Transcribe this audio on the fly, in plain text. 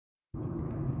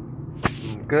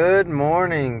Good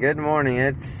morning.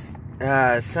 It's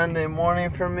Sunday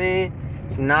morning for me.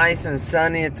 It's nice and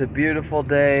sunny. It's a beautiful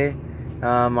day.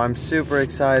 I'm super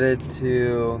excited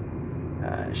to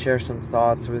share some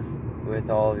thoughts with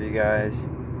all of you guys.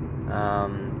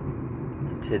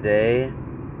 Today,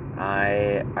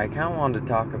 I kind of wanted to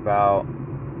talk about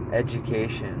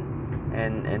education.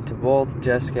 And to both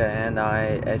Jessica and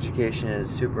I, education is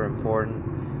super important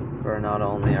for not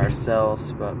only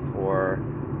ourselves, but for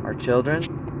our children.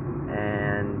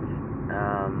 And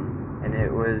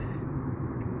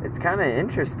it's kind of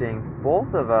interesting.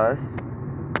 Both of us,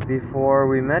 before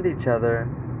we met each other,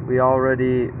 we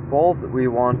wanted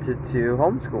to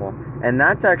homeschool. And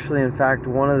that's actually, in fact,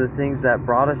 one of the things that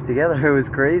brought us together. It was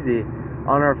crazy.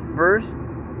 On our first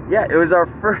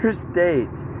date.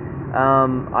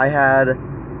 I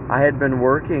had been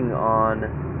working on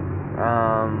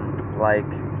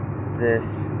this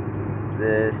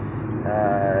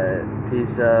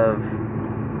piece of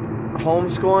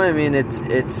homeschooling. I mean, it's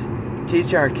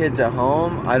teaching our kids at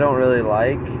home. I don't really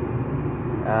like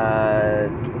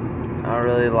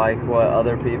what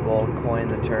other people coin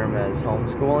the term as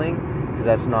homeschooling, because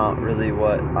that's not really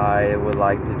what I would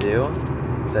like to do,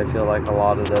 because I feel like a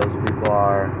lot of those people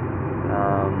are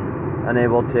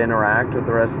unable to interact with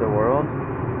the rest of the world.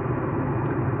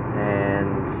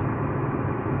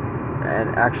 And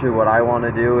actually what I want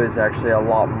to do is actually a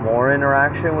lot more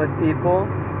interaction with people,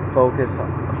 focus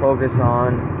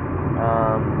on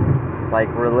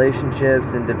relationships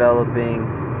and developing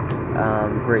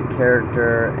great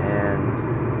character and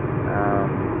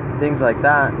things like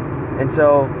that. And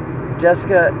so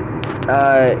Jessica,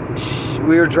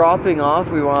 we were dropping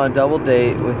off. We were on a double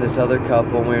date with this other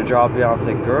couple, and we were dropping off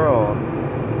the girl,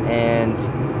 and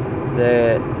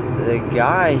the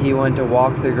guy, he went to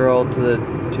walk the girl to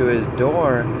his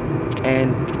door,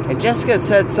 and Jessica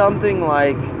said something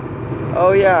like,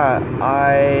 "Oh yeah,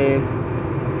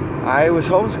 I was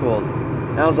homeschooled."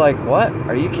 And I was like, "What?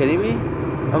 Are you kidding me?"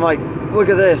 I'm like, "Look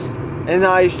at this." And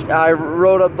I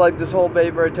wrote up this whole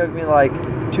paper. It took me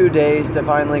 2 days to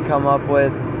finally come up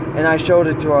with, and I showed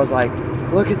it to her. I was like,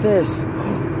 "Look at this."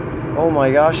 Oh my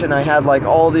gosh. And I had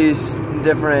all these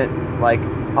different,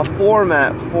 a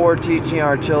format for teaching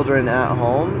our children at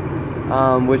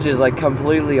home, which is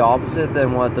completely opposite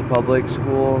than what the public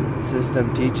school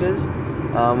system teaches.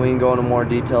 We can go into more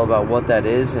detail about what that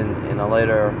is in a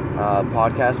later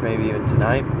podcast, maybe even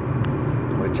tonight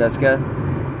with Jessica.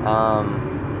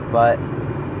 But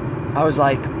I was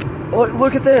like,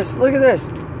 look at this.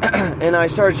 And I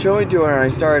started showing to her, and I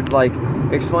started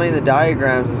explaining the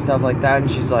diagrams and stuff like that. And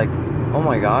she's like, "Oh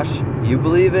my gosh, you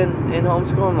believe in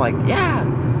homeschool?" I'm like, "Yeah,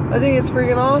 I think it's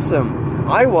freaking awesome."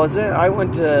 I wasn't. I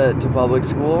went to public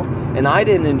school, and I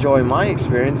didn't enjoy my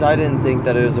experience. I didn't think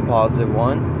that it was a positive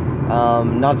one.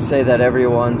 Not to say that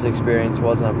everyone's experience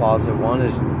wasn't a positive one.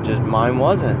 It's just mine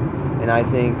wasn't. And I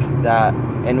think that,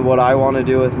 and what I want to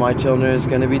do with my children is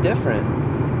going to be different.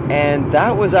 And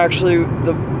that was actually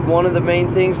one of the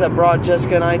main things that brought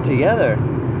Jessica and I together,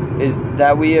 is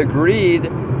that we agreed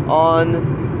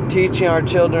on teaching our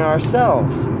children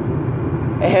ourselves.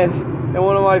 And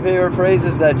one of my favorite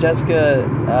phrases that Jessica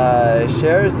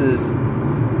shares is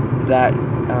that,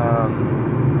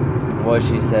 what did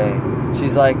she say?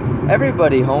 She's like,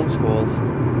 "Everybody homeschools,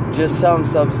 just some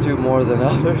substitute more than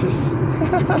others."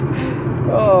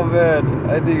 Oh man,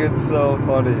 I think it's so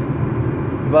funny.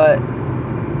 But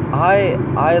I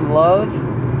love,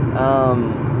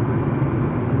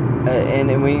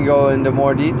 and we can go into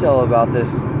more detail about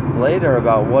this later,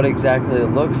 about what exactly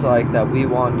it looks like that we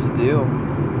want to do.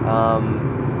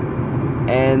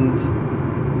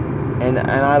 And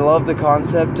I love the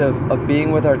concept of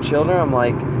being with our children. I'm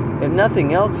like, if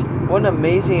nothing else, what an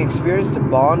amazing experience to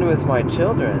bond with my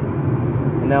children,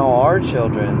 and now our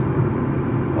children.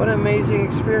 What an amazing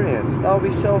experience. That'll be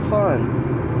so fun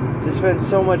to spend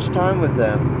so much time with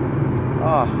them.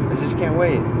 Oh, I just can't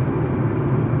wait.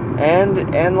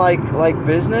 And like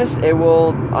business, it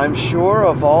will, I'm sure,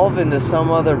 evolve into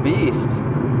some other beast.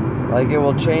 It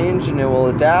will change, and it will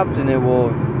adapt,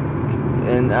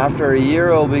 and after a year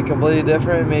it'll be completely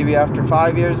different. Maybe after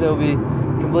 5 years it'll be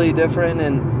completely different,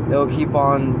 and it'll keep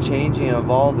on changing and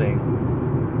evolving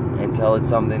until it's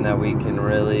something that we can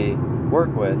really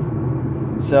work with.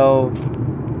 So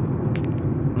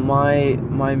my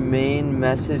main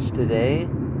message today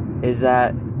is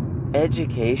that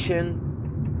education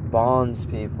bonds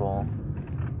people.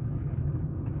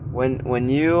 When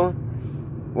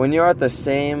you're at the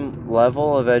same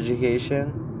level of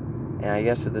education, and I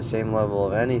guess at the same level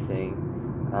of anything,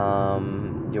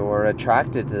 you're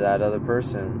attracted to that other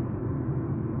person.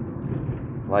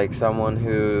 Like someone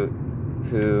who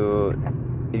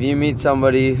if you meet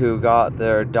somebody who got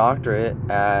their doctorate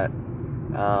at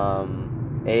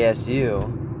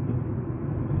ASU,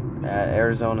 at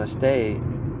Arizona State,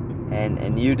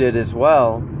 and you did as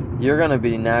well, you're going to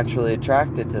be naturally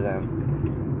attracted to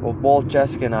them. Well, both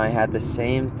Jessica and I had the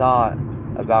same thought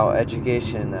about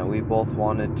education, that we both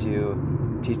wanted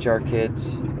to teach our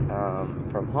kids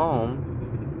from home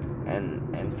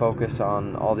and focus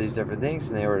on all these different things,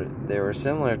 and they were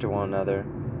similar to one another.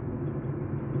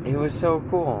 It was so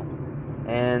cool.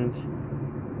 And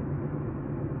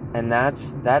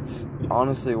that's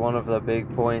honestly one of the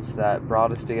big points that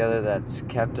brought us together, that's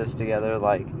kept us together.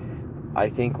 Like, I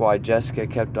think why Jessica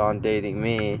kept on dating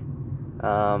me,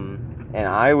 and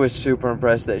I was super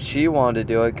impressed that she wanted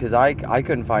to do it, because I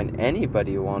couldn't find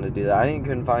anybody who wanted to do that. I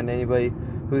couldn't find anybody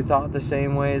who thought the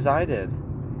same way as I did,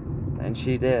 and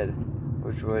she did,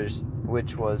 which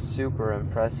was super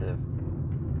impressive,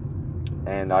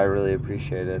 and I really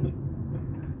appreciate it.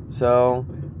 So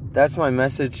that's my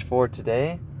message for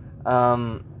today.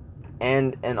 And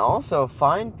also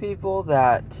find people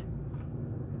that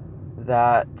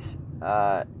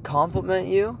compliment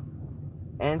you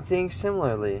and think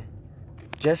similarly.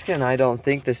 Jessica and I don't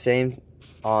think the same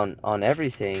on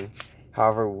everything.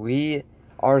 However,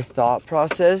 our thought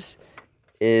process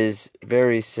is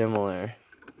very similar.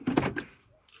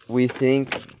 We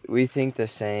think the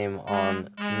same on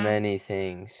many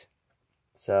things.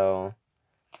 So,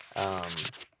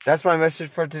 that's my message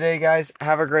for today, guys.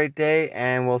 Have a great day,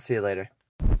 and we'll see you later.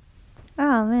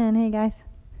 Oh, man. Hey, guys.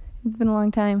 It's been a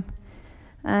long time.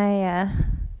 I've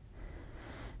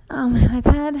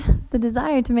had the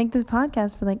desire to make this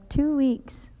podcast for like 2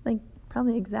 weeks. Like,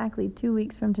 probably exactly 2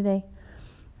 weeks from today.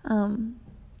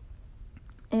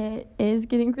 It is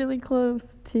getting really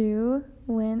close to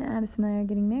when Addis and I are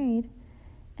getting married.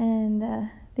 And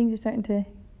things are starting to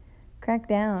crack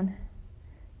down.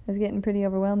 I was getting pretty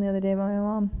overwhelmed the other day by my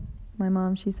mom. My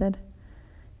mom, she said,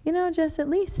 Jess, at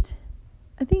least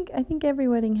I think every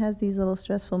wedding has these little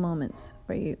stressful moments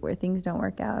where things don't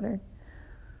work out, or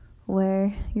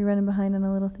where you're running behind on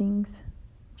the little things,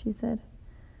 she said.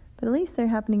 But at least they're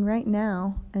happening right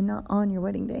now and not on your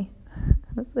wedding day. I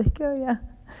was like, oh yeah.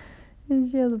 And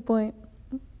she has a point.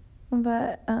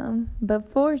 But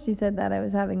before she said that, I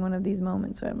was having one of these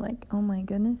moments where I'm like, oh my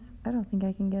goodness, I don't think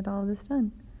I can get all of this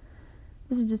done.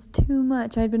 This is just too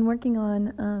much. I'd been working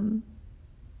on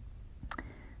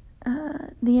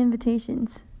the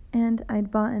invitations, and I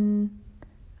had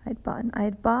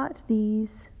bought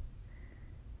these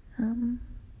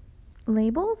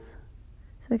labels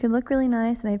so it could look really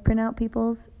nice, and I'd print out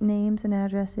people's names and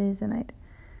addresses, and I'd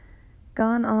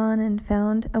gone on and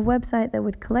found a website that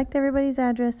would collect everybody's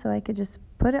address so I could just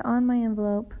put it on my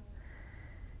envelope,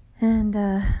 and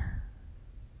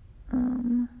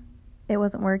it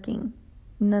wasn't working.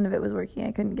 None of it was working.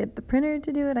 I couldn't get the printer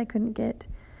to do it. I couldn't get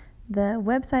the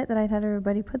website that I'd had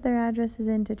everybody put their addresses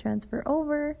in to transfer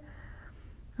over.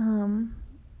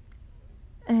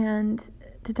 And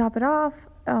to top it off,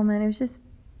 oh man, it was just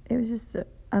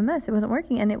a mess. It wasn't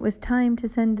working, and it was time to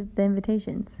send the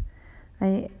invitations.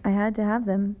 I had to have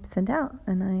them sent out,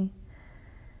 and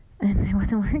it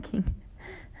wasn't working.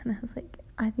 And I was like,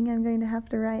 I think I'm going to have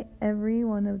to write every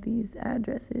one of these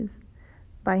addresses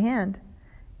by hand.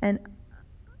 And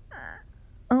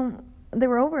there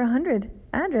were over 100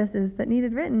 addresses that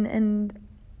needed written, and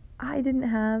I didn't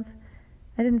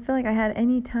feel like I had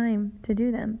any time to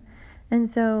do them. And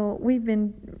so we've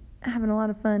been having a lot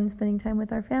of fun spending time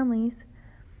with our families.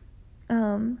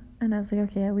 And I was like,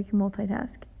 okay, we can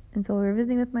multitask. And so we were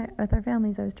visiting with our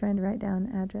families. I was trying to write down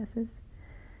addresses,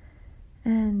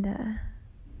 and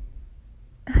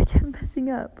I kept messing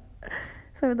up.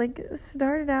 So I would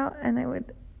start it out, and I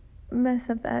would mess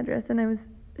up the address, and I was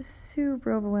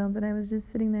super overwhelmed, and I was just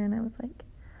sitting there, and I was like,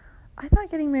 I thought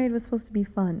getting married was supposed to be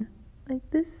fun. Like,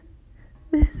 this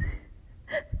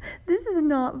is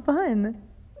not fun.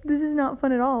 This is not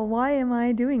fun at all. Why am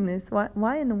I doing this?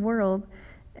 Why in the world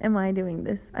am I doing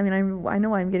this? I mean, I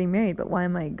know I'm getting married, but why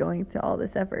am I going to all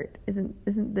this effort?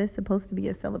 Isn't this supposed to be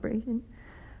a celebration?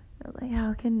 I was like,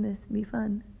 how can this be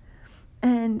fun?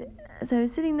 And so I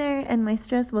was sitting there, and my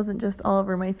stress wasn't just all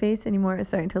over my face anymore. It was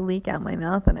starting to leak out my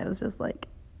mouth, and I was just like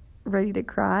ready to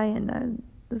cry, and I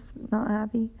was just not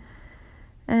happy.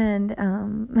 And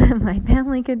my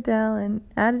family could tell, and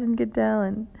Addison could tell,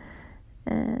 and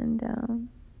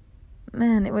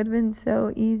man, it would have been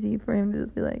so easy for him to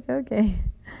just be like, okay,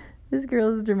 this girl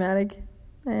is dramatic,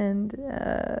 and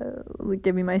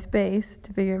give me my space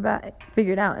to figure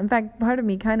it out. In fact, part of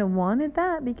me kind of wanted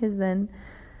that, because then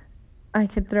I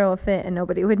could throw a fit and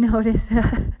nobody would notice,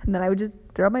 and then I would just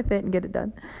throw my fit and get it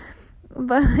done.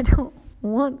 But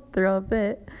want to throw a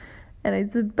fit. And I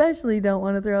especially don't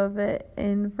want to throw a fit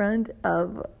in front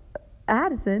of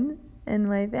Addison and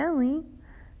my family.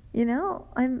 You know,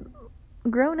 I'm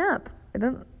grown up.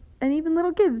 And even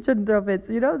little kids shouldn't throw fits.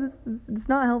 You know, it's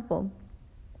not helpful.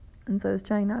 And so I was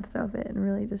trying not to throw a fit and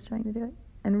really just trying to do it.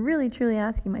 And really, truly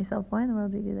asking myself, why in the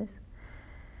world do we do this?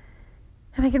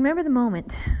 And I can remember the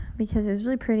moment because it was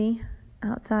really pretty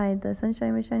outside. The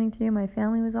sunshine was shining through. My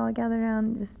family was all gathered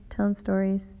around, just telling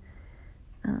stories.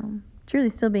 Truly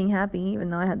still being happy, even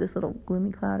though I had this little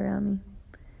gloomy cloud around me.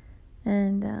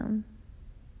 And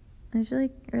it was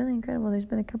really, really incredible. There's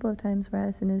been a couple of times where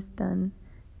Addison has done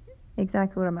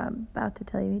exactly what I'm about to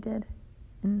tell you he did.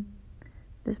 In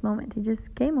this moment, he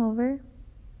just came over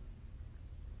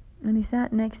and he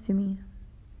sat next to me.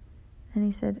 And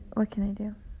he said, "What can I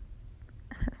do?"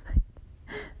 And I was like,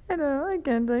 I don't know, I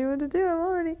can't tell you what to do, I'm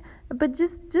already... But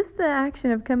just the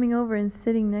action of coming over and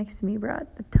sitting next to me brought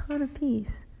a ton of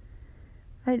peace.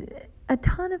 A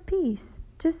ton of peace.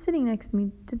 Just sitting next to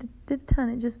me did a ton.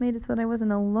 It just made it so that I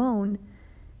wasn't alone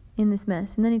in this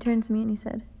mess. And then he turned to me and he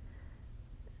said,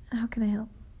 "How can I help?"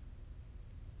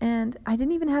 And I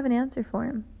didn't even have an answer for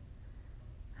him.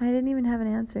 I didn't even have an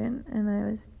answer, and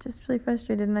I was just really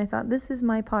frustrated, and I thought, this is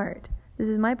my part. This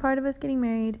is my part of us getting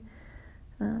married.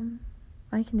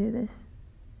 I can do this.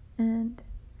 And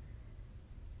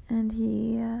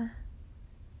he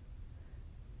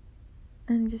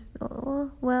just,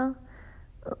 well,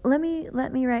 let me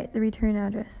write the return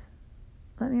address.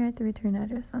 Let me write the return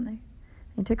address on there.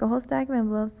 He took a whole stack of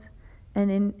envelopes, and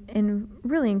in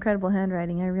really incredible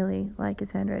handwriting. I really like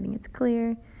his handwriting. It's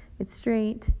clear, it's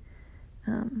straight,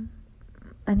 and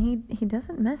he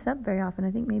doesn't mess up very often.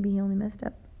 I think maybe he only messed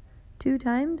up 2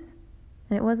 times,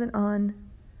 and it wasn't on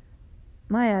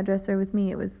my address or with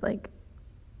me. It was like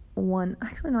one.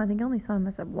 Actually, no, I think I only saw him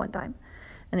mess up 1 time,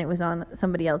 and it was on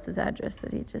somebody else's address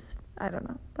that he just, I don't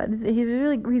know. But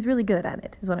he's really good at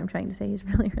it, is what I'm trying to say. He's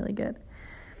really, really good.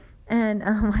 And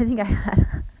I think I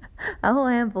had a whole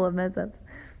handful of mess ups,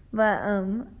 but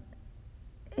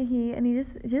he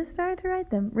just started to write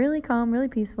them, really calm, really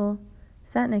peaceful,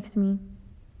 sat next to me,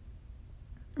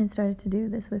 and started to do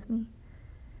this with me.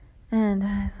 And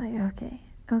I was like, okay,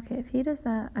 if he does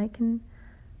that, I can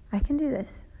do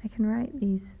this. I can write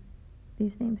these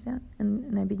names down.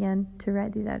 And I began to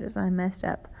write these addresses. I messed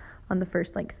up on the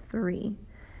first 3.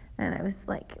 And I was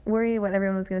worried what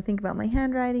everyone was going to think about my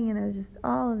handwriting, and it was just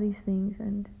all of these things.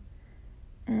 And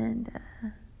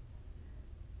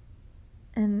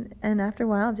after a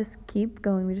while, just keep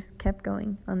going. We just kept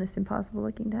going on this impossible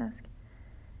looking task.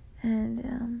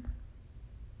 And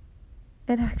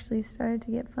it actually started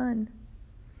to get fun.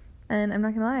 And I'm not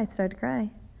going to lie, I started to cry.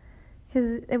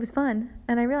 Because it was fun.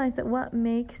 And I realized that what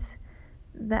makes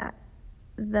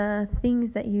the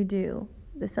things that you do,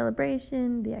 the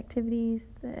celebration, the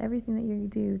activities, everything that you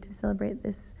do to celebrate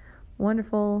this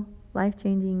wonderful,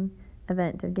 life-changing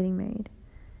event of getting married,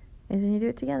 is when you do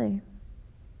it together.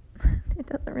 It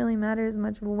doesn't really matter as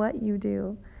much what you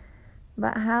do,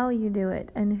 but how you do it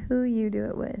and who you do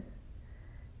it with.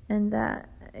 And that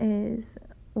is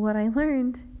what I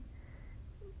learned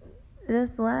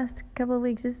just the last couple of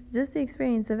weeks, just the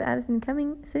experience of Addison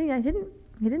coming, sitting.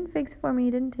 He didn't fix it for me.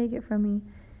 He didn't take it from me.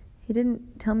 He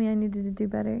didn't tell me I needed to do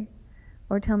better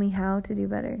or tell me how to do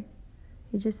better.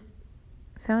 He just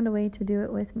found a way to do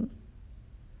it with me.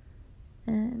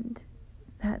 And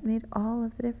that made all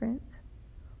of the difference.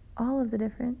 All of the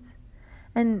difference.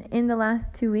 And in the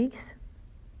last 2 weeks,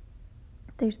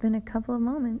 there's been a couple of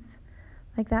moments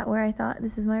like that where I thought,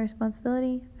 this is my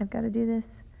responsibility. I've got to do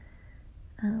this.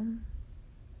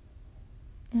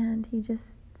 And he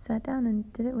just sat down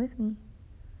and did it with me.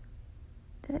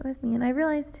 And I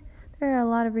realized there are a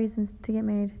lot of reasons to get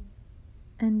married.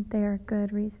 And they are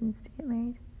good reasons to get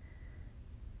married.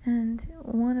 And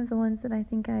one of the ones that I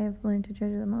think I have learned to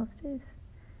treasure the most is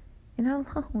you're not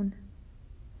alone.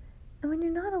 And when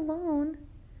you're not alone,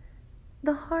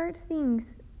 the hard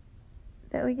things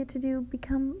that we get to do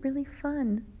become really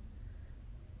fun.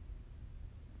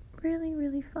 Really,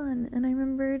 really fun. And I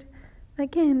remembered,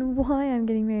 again, why I'm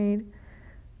getting married.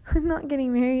 I'm not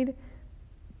getting married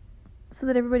so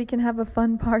that everybody can have a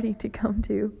fun party to come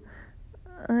to.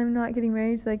 I'm not getting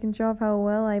married so I can show off how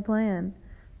well I plan.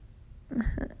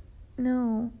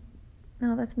 No,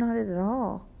 that's not it at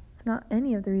all. It's not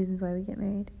any of the reasons why we get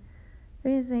married. The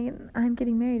reason I'm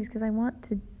getting married is because I want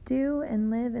to do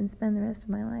and live and spend the rest of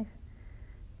my life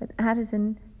with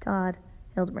Addison Todd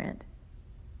Hildebrand.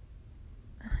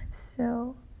 I'm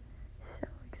so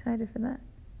excited for that.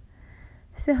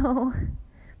 So,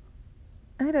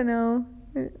 I don't know.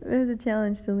 There's a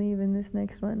challenge to leave in this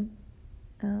next one.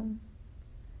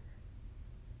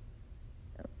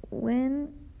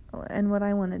 when and what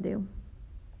I want to do.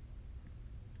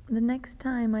 The next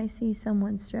time I see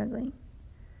someone struggling,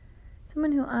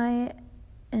 someone who I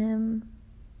am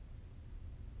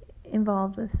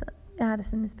involved with,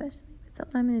 Addison especially, so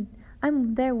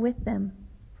I'm there with them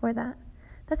for that.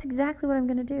 That's exactly what I'm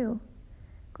going to do.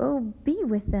 Go be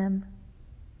with them.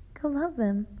 Go love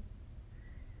them.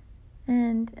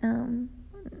 And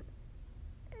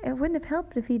it wouldn't have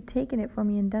helped if he'd taken it for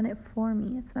me and done it for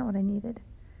me. It's not what I needed.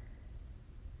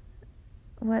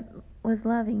 What was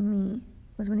loving me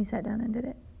was when he sat down and did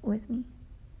it with me,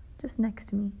 just next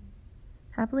to me,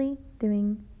 happily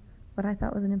doing what I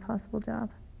thought was an impossible job.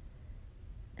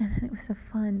 And then it was so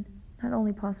fun. Not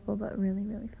only possible, but really,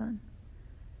 really fun.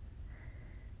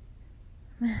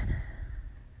 Man,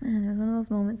 it was one of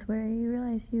those moments where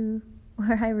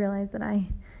I realized that I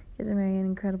get to marry an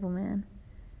incredible man.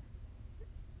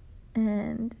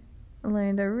 And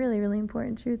learned a really, really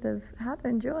important truth of how to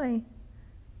enjoy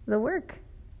the work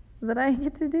that I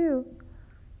get to do.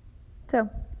 So,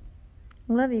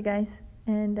 love you guys.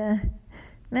 And,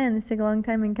 man, this took a long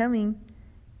time in coming.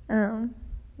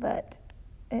 But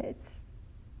it's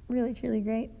really, truly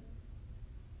great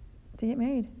to get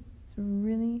married. It's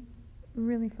really,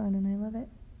 really fun, and I love it.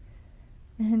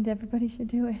 And everybody should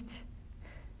do it.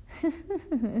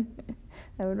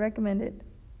 I would recommend it.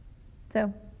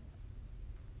 So,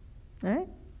 all right,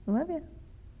 love you.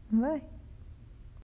 Bye.